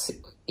is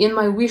in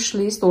my wish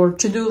list or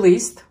to-do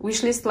list.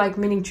 Wish list, like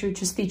meaning to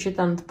stitch it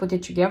and put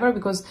it together,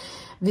 because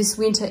this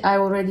winter I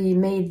already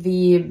made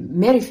the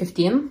Mary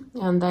 15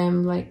 and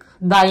I'm like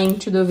dying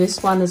to do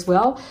this one as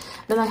well.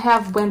 Then I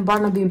have When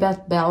Barnaby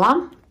Met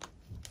Bella,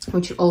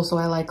 which also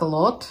I like a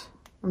lot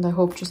and I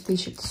hope to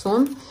stitch it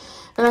soon.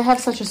 Then I have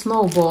Such a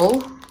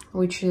Snowball,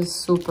 which is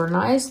super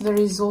nice. There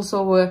is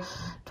also a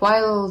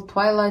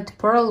Twilight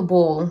Pearl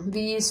Ball,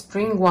 the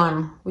spring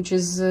one, which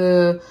is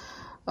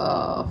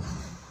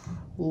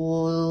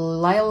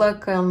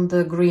lilac and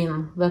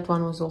green. That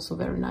one was also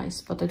very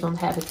nice, but I don't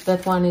have it.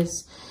 That one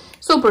is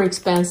super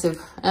expensive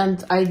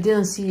and I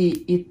didn't see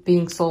it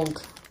being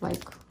sold.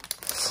 Like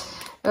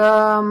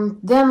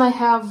then I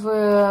have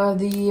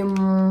the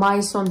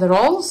Mice on the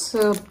Rolls.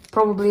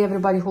 Probably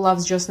everybody who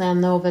loves Just Nan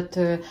know that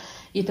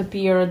it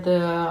appeared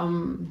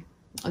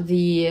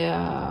the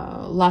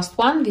last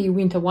one, the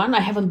winter one.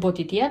 I haven't bought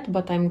it yet,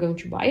 but I'm going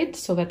to buy it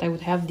so that I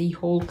would have the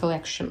whole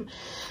collection.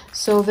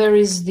 So there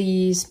is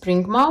the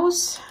spring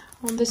mouse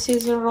on the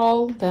scissor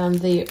roll, then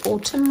the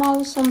autumn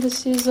mouse on the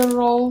scissor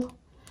roll,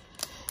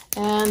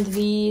 and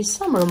the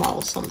summer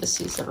mouse on the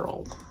scissor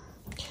roll.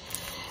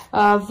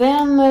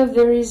 Then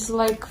there is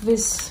like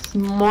this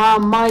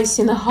mice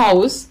in a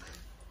house.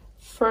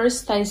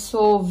 First I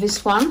saw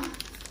this one,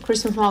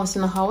 Christmas mouse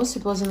in a house.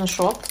 It was in a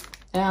shop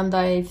and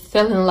I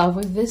fell in love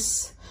with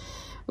this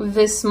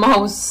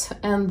mouse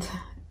and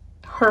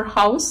her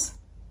house.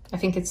 I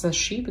think it's a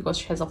she because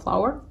she has a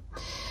flower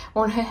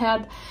on her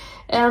head.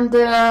 And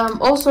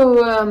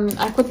also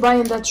I could buy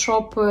in that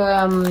shop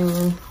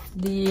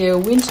the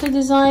winter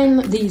design,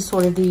 the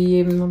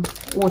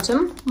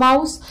autumn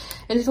mouse,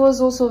 and it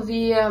was also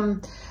the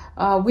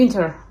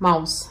winter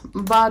mouse,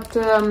 but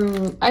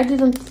I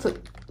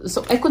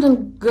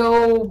couldn't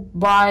go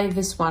buy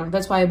this one.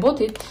 That's why I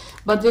bought it.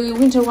 But the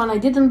winter one I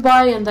didn't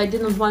buy, and I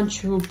didn't want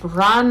to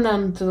run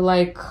and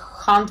like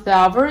hunt the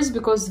others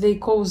because they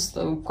cost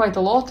quite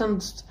a lot,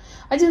 and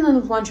I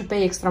didn't want to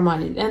pay extra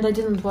money, and I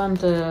didn't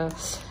want a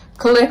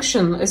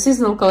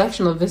seasonal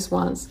collection of these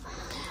ones.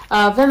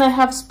 Then I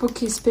have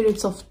Spooky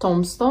Spirits of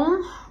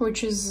Tombstone,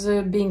 which is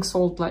being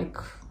sold like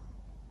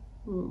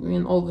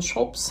in all the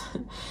shops,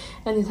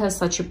 and it has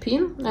such a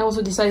pin. I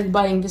also decided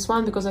buying this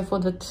one because I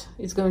thought that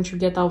it's going to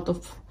get out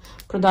of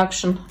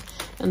production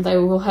and I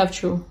will have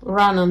to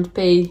run and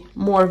pay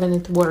more than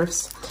it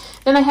worth.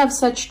 Then I have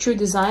such two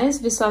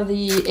designs. These are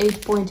the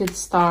 8-pointed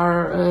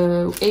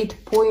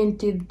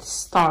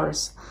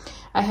stars.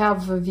 I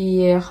have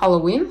the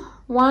Halloween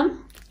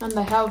one and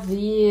I have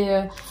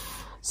the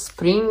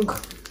spring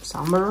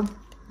summer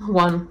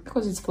one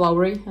because it's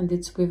flowery and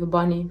it's with a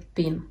bunny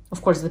pin.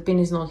 Of course the pin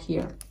is not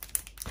here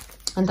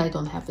and I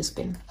don't have this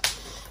pin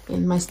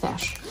in my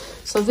stash.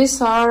 So these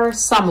are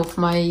some of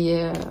my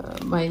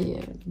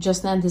my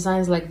Just Nan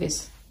designs like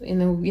this.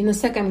 In a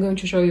sec I'm going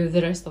to show you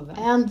the rest of them.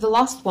 And the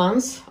last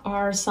ones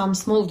are some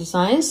small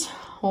designs,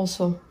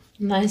 also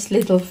nice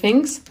little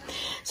things.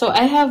 So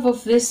I have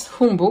of these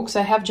humbugs,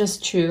 I have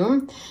just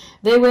two.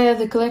 They were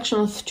the collection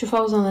of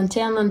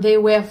 2010 and they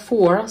were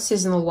 4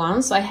 seasonal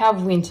ones. I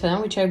have winter,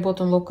 which I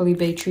bought on local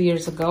eBay 2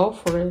 years ago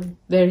for a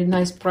very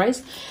nice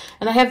price.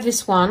 And I have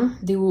this one,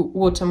 the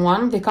autumn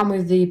one. They come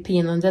with the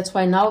pin and that's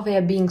why now they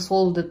are being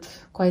sold at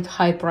quite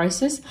high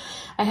prices.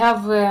 I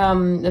have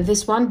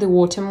this one, the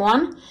autumn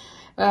one,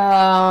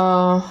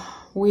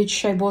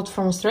 which I bought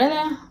from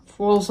Australia,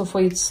 also for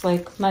its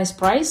like nice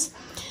price.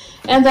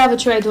 And the other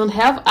two I don't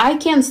have. I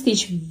can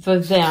stitch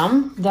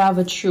them, the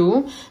other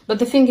two, but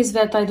the thing is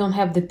that I don't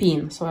have the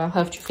pin, so I'll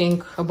have to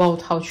think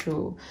about how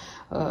to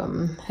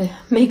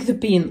make the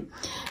pin.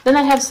 Then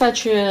I have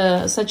such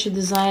a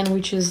design,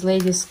 which is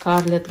Lady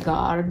Scarlet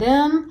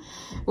Garden,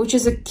 which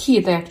is a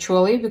kit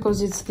actually,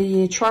 because it's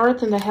the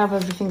chart and I have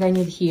everything I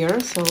need here.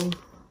 So,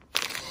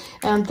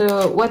 and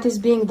what is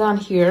being done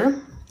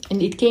here,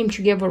 and it came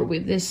together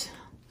with this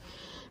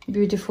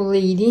beautiful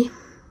lady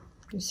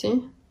You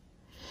see?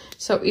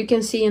 So you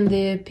can see in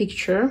the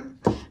picture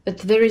that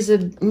there is a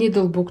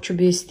needle book to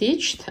be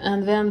stitched,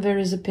 and then there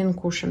is a pin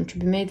cushion to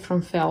be made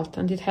from felt,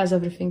 and it has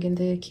everything in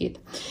the kit.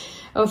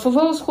 For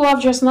those who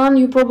love Just Nan,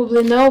 you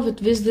probably know that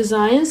these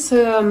designs,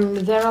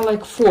 there are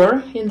like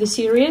 4 in the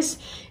series.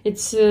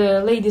 It's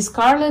Lady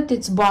Scarlet,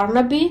 it's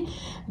Barnaby,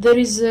 there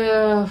is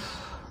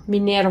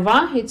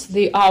Minerva, it's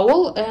the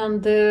owl,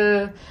 and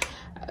there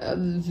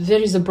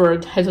is a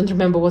bird, I don't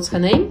remember what's her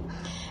name.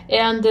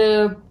 And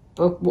a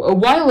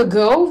while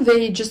ago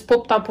they just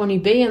popped up on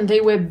eBay, and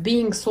they were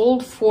being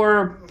sold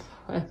for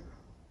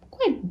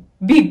quite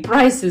big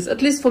prices.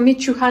 At least for me,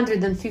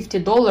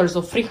 $250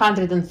 or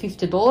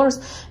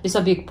 $350. These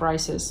are big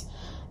prices.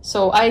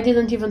 So I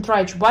didn't even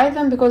try to buy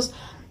them, because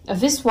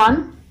this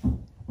one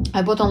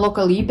I bought on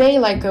local eBay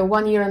like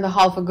 1.5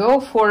 years ago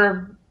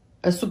for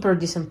a super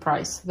decent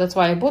price. That's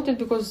why I bought it,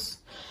 because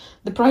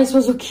the price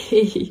was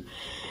okay.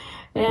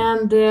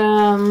 And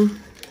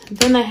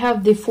then I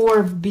have the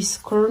 4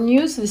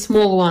 biscornues, the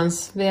small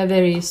ones. They are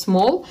very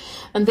small,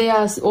 and they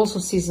are also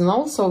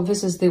seasonal. So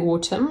this is the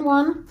autumn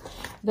one.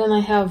 Then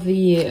I have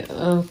the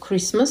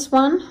Christmas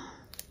one,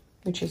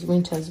 which is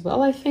winter as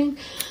well, I think.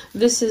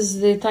 This is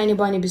the Tiny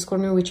Bunny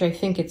biscornu, which I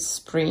think it's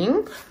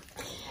spring.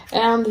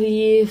 And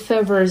the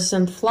Feathers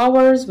and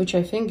Flowers, which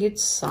I think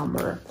it's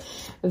summer.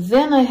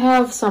 Then I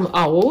have some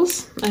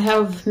owls. I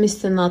have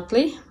Mr.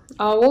 Nutley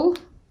owl.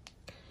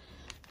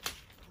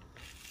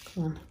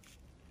 Come on.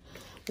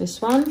 This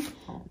one.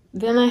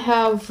 Then I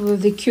have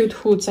the cute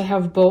hoods. I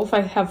have both. I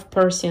have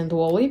Percy and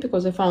Wally,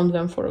 because I found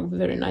them for a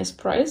very nice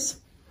price.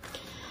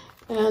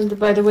 And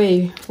by the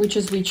way, which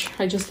is which?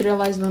 I just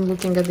realized when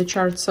looking at the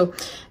chart. So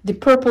the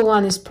purple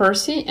one is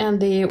Percy,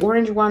 and the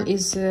orange one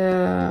is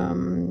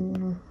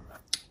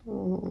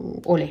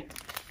Ollie.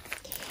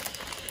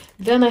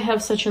 Then I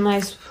have such a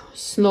nice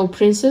Snow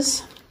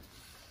Princess.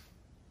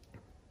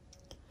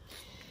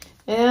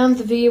 And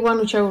the one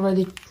which I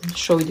already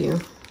showed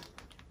you.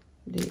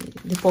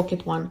 The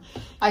pocket one.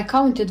 I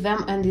counted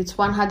them, and it's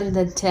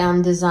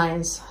 110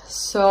 designs.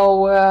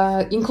 So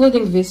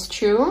including these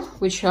 2,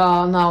 which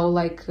are now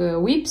like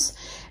whips,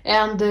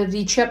 and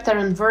the chapter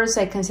and verse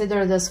I consider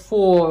as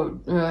 4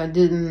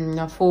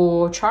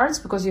 charts,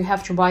 because you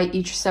have to buy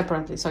each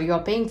separately. So you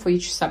are paying for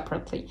each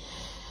separately.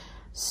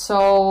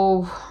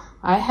 So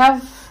I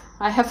have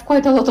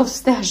quite a lot of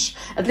stash.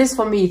 At least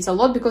for me it's a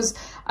lot, because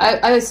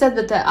I said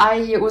that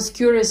I was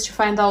curious to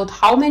find out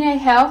how many I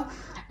have,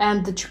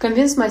 and to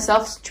convince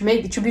myself to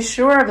be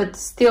sure that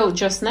still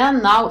Just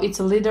Nan now it's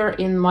a leader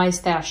in my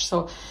stash.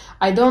 So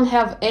I don't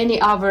have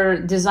any other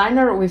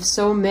designer with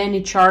so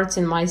many charts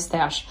in my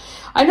stash.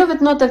 I know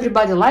that not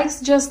everybody likes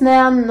Just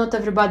Nan, not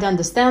everybody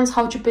understands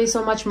how to pay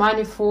so much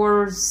money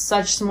for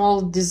such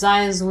small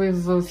designs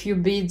with a few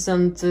beads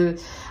and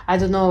I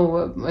don't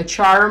know, a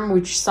charm,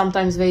 which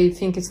sometimes they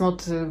think it's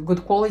not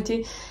good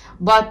quality.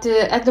 But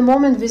at the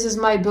moment, this is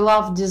my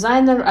beloved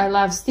designer. I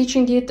love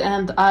stitching it,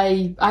 and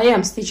I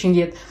am stitching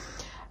it.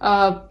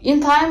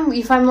 In time,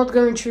 if I'm not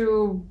going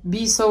to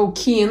be so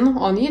keen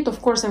on it,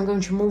 of course, I'm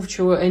going to move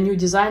to a new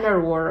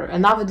designer or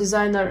another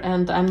designer,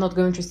 and I'm not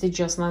going to stitch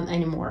Just Nan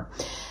anymore.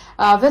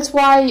 That's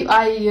why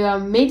I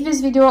made this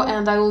video,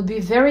 and I will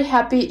be very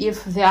happy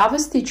if the other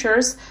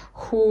stitchers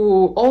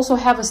who also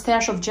have a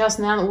stash of Just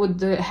Nan would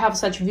have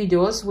such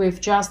videos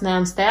with Just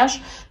Nan stash,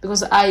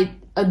 because I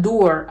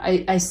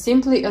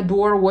simply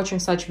adore watching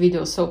such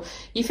videos. So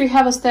if you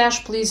have a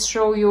stash, please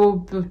show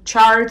your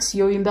charts,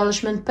 your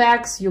embellishment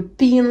packs, your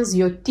pins,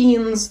 your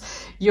tins,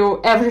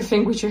 your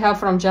everything which you have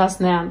from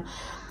Just Nan.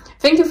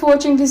 Thank you for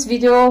watching this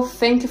video,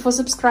 thank you for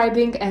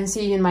subscribing, and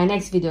see you in my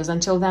next videos.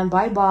 Until then,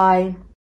 bye bye.